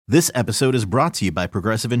This episode is brought to you by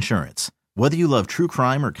Progressive Insurance. Whether you love true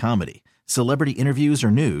crime or comedy, celebrity interviews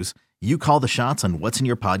or news, you call the shots on what's in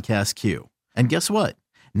your podcast queue. And guess what?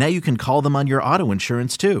 Now you can call them on your auto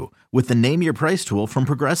insurance too with the Name Your Price tool from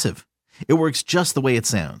Progressive. It works just the way it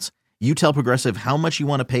sounds. You tell Progressive how much you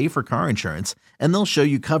want to pay for car insurance, and they'll show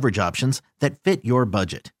you coverage options that fit your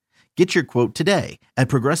budget. Get your quote today at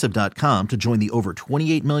Progressive.com to join the over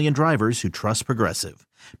 28 million drivers who trust Progressive.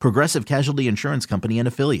 Progressive Casualty Insurance Company and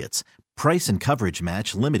Affiliates. Price and coverage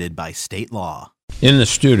match limited by state law. In the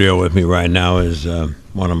studio with me right now is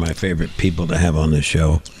one of my favorite people to have on the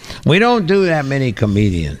show. We don't do that many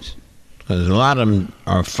comedians because a lot of them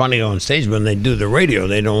are funny on stage, but when they do the radio,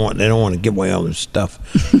 they don't want to give away all their stuff.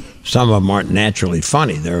 Some of them aren't naturally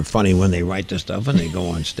funny. They're funny when they write the stuff and they go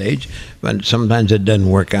on stage, but sometimes it doesn't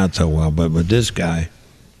work out so well. But with this guy,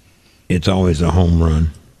 it's always a home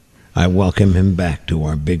run. I welcome him back to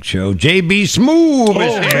our big show. JB Smoove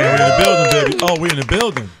is here. We're in the building, baby. Oh, we're in the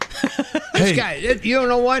building. This guy, you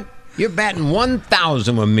know what? You're batting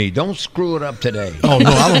 1,000 with me. Don't screw it up today. Oh no,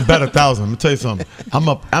 I don't bat 1,000. Let me tell you something.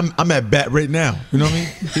 I'm at bat right now. You know what I mean?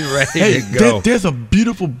 You're ready to go. There's a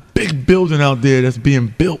beautiful big building out there that's being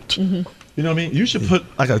built. Mm-hmm. You know what I mean? You should put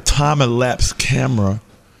like a time-elapse camera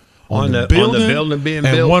on the building being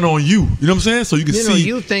built, and one on you. You know what I'm saying? So you can see.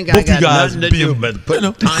 You think I got nothing to do but put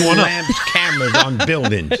time-lapse cameras on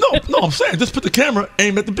buildings? No, I'm saying just put the camera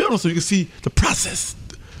aimed at the building so you can see the process.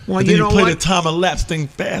 Well, and you then know play what? the time-elapse thing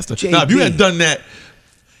faster. JB. Now, if you had done that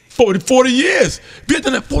 40 years, if you had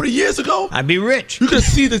done that 40 years ago, I'd be rich. You could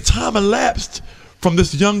see the time elapsed from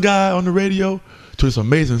this young guy on the radio to this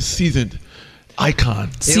amazing seasoned icon.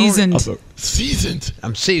 Seasoned.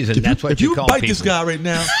 I'm seasoned. That's what you call people. If you bite people. this guy right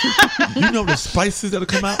now, you know the spices that'll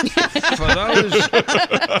come out? For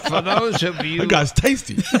those of you, that guy's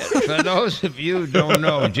tasty. For those of you who don't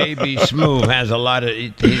know, JB Smoove has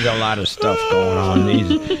he's a lot of stuff going on.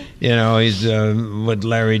 He's with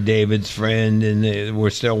Larry David's friend, and we're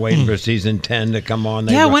still waiting for season 10 to come on.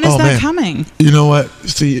 When is that coming? You know what?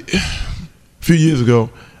 See, a few years ago,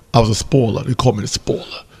 I was a spoiler. They called me the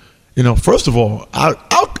spoiler. You know, first of all, I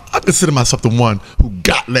consider myself the one who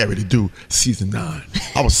got Larry to do season 9.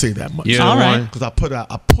 I would say that much. Yeah, all right. Because I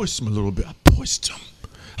pushed him a little bit.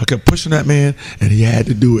 I kept pushing that man, and he had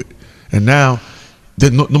to do it. And now,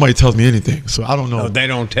 nobody tells me anything, so I don't know. No, they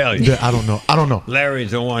don't tell you. I don't know.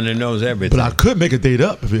 Larry's the one that knows everything. But I could make a date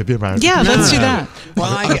up if everybody. Yeah, let's do that. Well,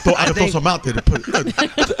 I could throw some out there to put.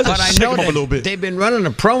 But I know them up a little bit. They've been running the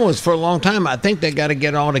promos for a long time. I think they got to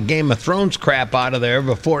get all the Game of Thrones crap out of there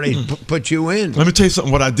before they put you in. Let me tell you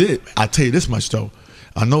something. What I did. I tell you this much though.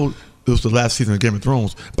 I know it was the last season of Game of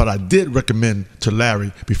Thrones, but I did recommend to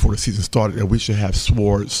Larry before the season started that we should have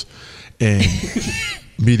swords and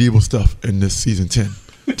medieval stuff in this season 10.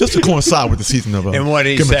 Just to coincide with the season of and what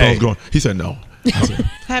he Game of said? Thrones going. He said no.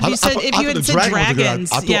 Have you said if you had said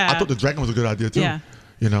dragons? I thought the dragon was a good idea too. Yeah.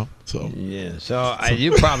 You know, so yeah. So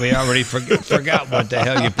you probably already forgot what the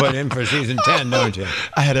hell you put in for season 10, don't you?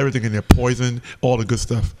 I had everything in there: poison, all the good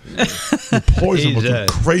stuff. The poison was a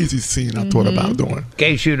crazy scene I thought about doing. In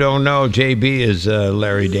case you don't know, JB is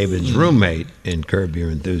Larry David's roommate in Curb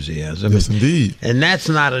Your Enthusiasm. Yes, indeed. And that's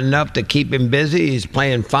not enough to keep him busy. He's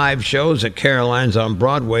playing 5 shows at Caroline's on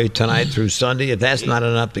Broadway tonight through Sunday. If that's not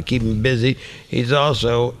enough to keep him busy, he's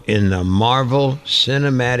also in the Marvel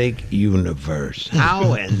Cinematic Universe.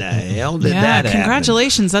 How in the hell did that happen?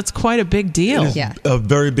 Congratulations. That's quite a big deal. It's a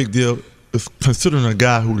very big deal. It's considering a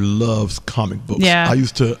guy who loves comic books. Yeah. I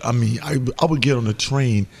would get on a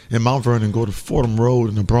train in Mount Vernon, go to Fordham Road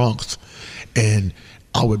in the Bronx, and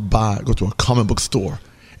I would go to a comic book store.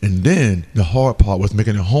 And then the hard part was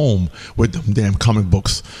making it home with them damn comic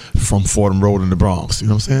books from Fordham Road in the Bronx. You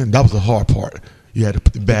know what I'm saying? That was the hard part. You had to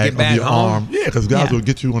put the bag under your arm. Yeah, because guys would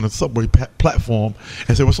get you on a subway platform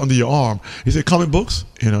and say, "What's under your arm?" You say, "Comic books."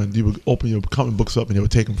 You know, and you would open your comic books up and they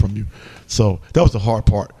would take them from you. So that was the hard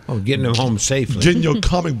part. Oh, getting them home safely. Getting your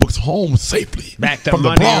comic books home safely. Back to from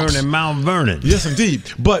money the Bronx. earned in Mount Vernon. Yes, indeed.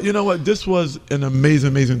 But you know what? This was an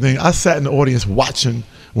amazing thing. I sat in the audience watching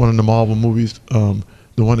one of the Marvel movies, the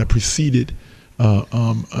one that preceded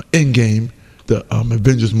Endgame. The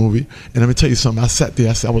Avengers movie, and let me tell you something. I sat there.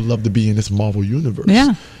 I said I would love to be in this Marvel universe.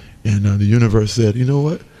 Yeah. And the universe said, "You know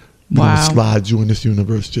what? We're gonna slide you in this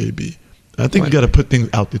universe, JB." I think you got to put things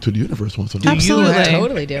out there to the universe once in a while. Absolutely. I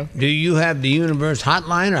totally do. Do you have the universe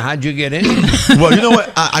hotline, or how'd you get in? Well, you know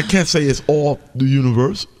what? I can't say it's all the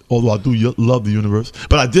universe, although I do love the universe.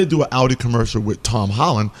 But I did do an Audi commercial with Tom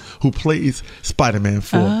Holland, who plays Spider-Man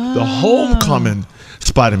for the Homecoming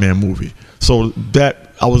Spider-Man movie. So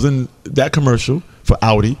that I was in that commercial for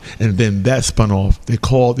Audi, and then that spun off. They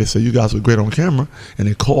called. They said, "You guys were great on camera," and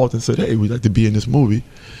they called and said, "Hey, we'd like to be in this movie."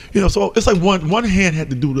 So it's like one hand had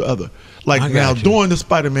to do the other. Like now, doing the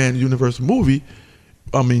Spider-Man universe movie,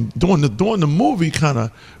 I mean, doing the movie kind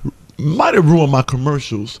of might have ruined my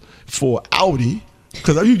commercials for Audi,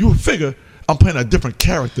 because you figure I'm playing a different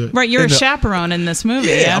character. Right, you're a chaperone in this movie.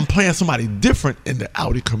 Yeah, I'm playing somebody different in the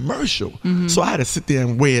Audi commercial. So I had to sit there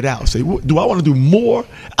and weigh it out. Say, do I want to do more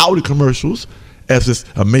Audi commercials as this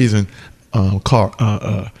amazing car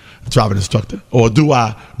driving instructor, or do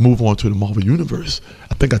I move on to the Marvel Universe?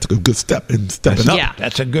 I think I took a good step in stepping up. Yeah,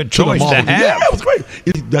 that's a good choice to have. Yeah, it was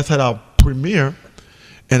great. That's at our premiere,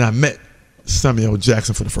 and I met Samuel L.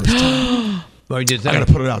 Jackson for the first time. I got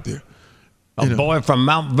to put it out there. A boy from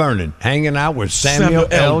Mount Vernon hanging out with Samuel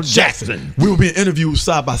L. Jackson. We were being interviewed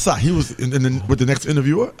side by side. He was with the next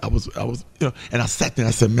interviewer. I was, and I sat there and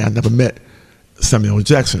I said, "Man, I never met Samuel L.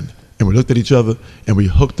 Jackson." And we looked at each other and we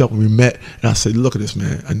hooked up and we met. And I said, "Look at this,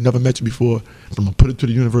 man. I never met you before. I'm gonna put it to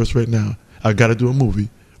the universe right now. I got to do a movie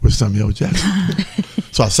with Samuel L. Jackson."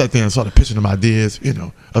 So I sat there and started pitching them ideas.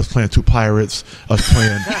 Us playing two pirates, us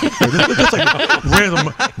playing just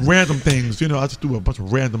like random things. I just threw a bunch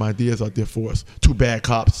of random ideas out there for us. Two bad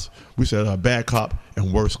cops. We said bad cop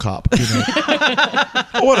and worst cop.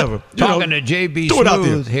 Or whatever. Talking to JB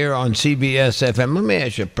Smoove here on CBS FM. Let me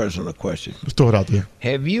ask you a personal question. Let's throw it out there.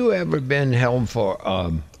 Have you ever been held for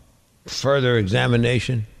further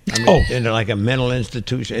examination? I mean, into like a mental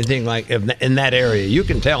institution, anything like in that area? You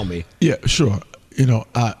can tell me. Yeah, sure.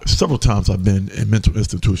 Several times I've been in mental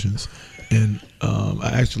institutions, and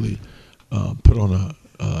I actually put on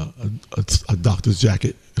a doctor's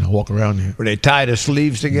jacket and I walk around there. Where they tie the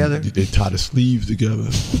sleeves together? They tie the sleeves together.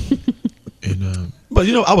 And but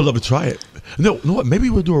I would love to try it. No, you know what? Maybe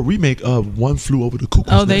we'll do a remake of One Flew Over the Cuckoo's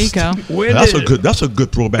Nest. Oh, there you go. That's a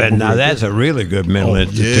good throwback movie. Now that's a really good mental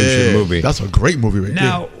institution movie. That's a great movie right there.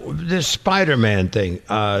 Now, this Spider-Man thing,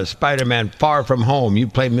 Spider-Man Far From Home, you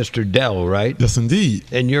play Mr. Dell, right? Yes, indeed.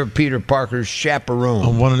 And you're Peter Parker's chaperone.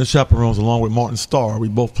 I'm one of the chaperones along with Martin Starr. We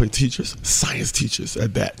both play teachers, science teachers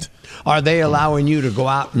at that. Are they allowing you to go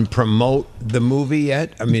out and promote the movie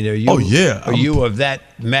yet? I mean, are you? Oh yeah. Are you of that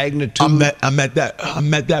magnitude? I'm at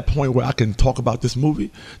that point where I can talk about this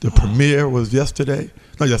movie. The premiere was yesterday.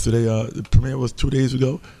 Not yesterday. The premiere was 2 days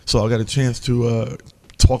ago. So I got a chance to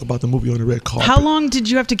talk about the movie on the red carpet. How long did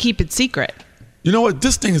you have to keep it secret? You know what?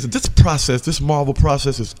 This Marvel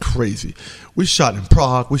process is crazy. We shot in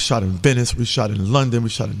Prague, we shot in Venice, we shot in London, we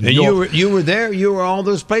shot in New York. And you were there? You were all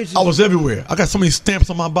those places? I was everywhere. I got so many stamps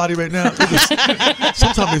on my body right now.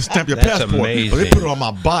 Sometimes they stamp your passport. Amazing. But they put it on my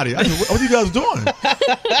body. I said, what are you guys doing?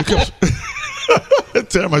 They kept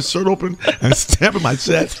tearing my shirt open and stamping my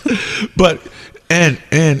chest. But and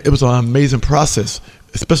it was an amazing process,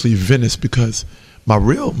 especially Venice, because my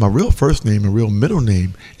real first name and real middle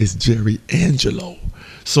name is Jerry Angelo.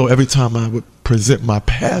 So every time I would present my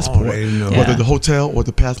passport, whether the hotel or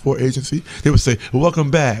the passport agency, they would say,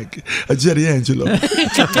 "Welcome back, Jerry Angelo."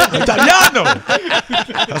 Italiano.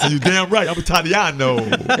 I said, "You damn right, I'm Italiano."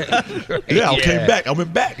 Yeah, I came back. I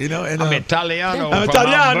went back, and I'm Italiano. I'm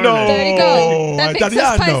Italiano. There you go. That makes us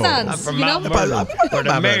Italiano. paisans. I'm from Mount Vernon, where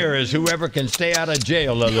the mayor is whoever can stay out of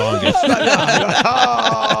jail the longest.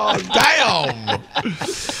 Oh, damn.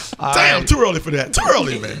 Damn, too early for that. Too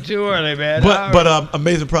early, man. Too early, man. But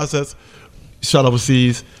amazing process. Shot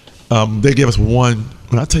overseas. They gave us one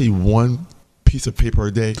piece of paper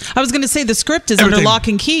a day. I was going to say the script is under lock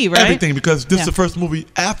and key, right? Everything, because this is the first movie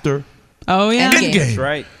after Endgame. That's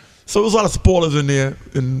right. So there was a lot of spoilers in there,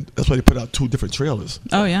 and that's why they put out 2 different trailers.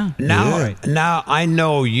 Oh, yeah. Now I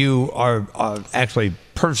know you are actually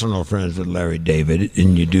personal friends with Larry David,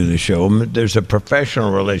 and you do the show. There's a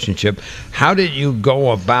professional relationship. How did you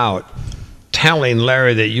go about telling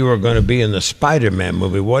Larry that you were going to be in the Spider-Man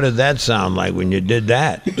movie? What did that sound like when you did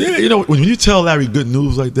that? Yeah, when you tell Larry good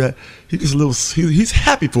news like that, he gets a little. He's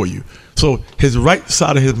happy for you. So his right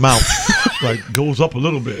side of his mouth goes up a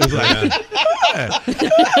little bit. It's like,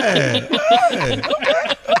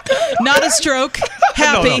 Not a stroke.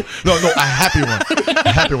 Happy. No, a happy one.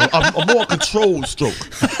 A happy one. A more controlled stroke.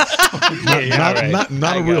 Not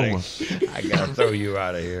a real one. I gotta throw you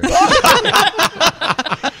out of here.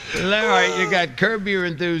 Larry, you got Curb Your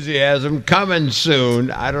Enthusiasm coming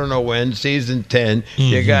soon. I don't know when, season 10. Mm-hmm.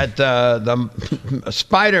 You got the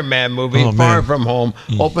Spider-Man movie, Far From Home,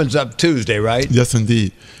 opens up Tuesday, right? Yes,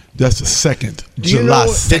 indeed. That's the 2nd, Do you July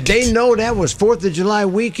know, 2nd. did they know that was 4th of July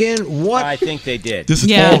weekend? What? I think they did. This is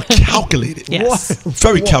Yeah. all calculated. Yes.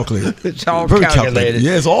 Very calculated. It's all Very calculated.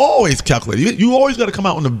 Yeah, it's always calculated. You always got to come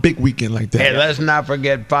out on a big weekend like that. Hey, let's not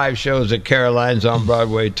forget 5 shows at Caroline's on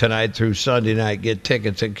Broadway tonight through Sunday night. Get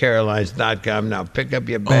tickets at carolines.com. Now pick up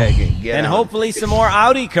your bag and get And out. hopefully some more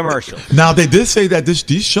Audi commercials. Now, they did say that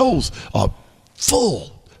these shows are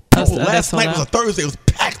full. That's Last night what was a Thursday. It was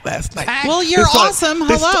packed last night. Well, you're awesome.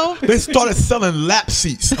 Hello. They started selling lap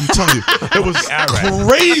seats. I'm telling you. It was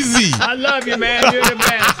crazy. I love you, man. You're the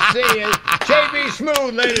best. See you. JB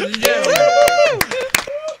Smoove, ladies and gentlemen.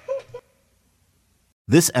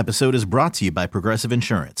 This episode is brought to you by Progressive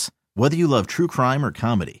Insurance. Whether you love true crime or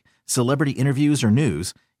comedy, celebrity interviews or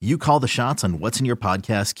news, you call the shots on what's in your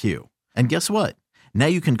podcast queue. And guess what? Now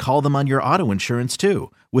you can call them on your auto insurance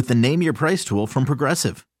too with the Name Your Price tool from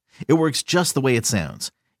Progressive. It works just the way it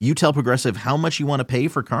sounds. You tell Progressive how much you want to pay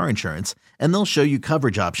for car insurance, and they'll show you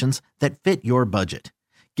coverage options that fit your budget.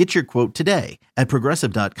 Get your quote today at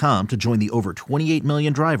Progressive.com to join the over 28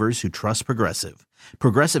 million drivers who trust Progressive.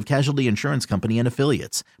 Progressive Casualty Insurance Company and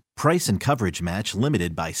Affiliates. Price and coverage match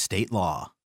limited by state law.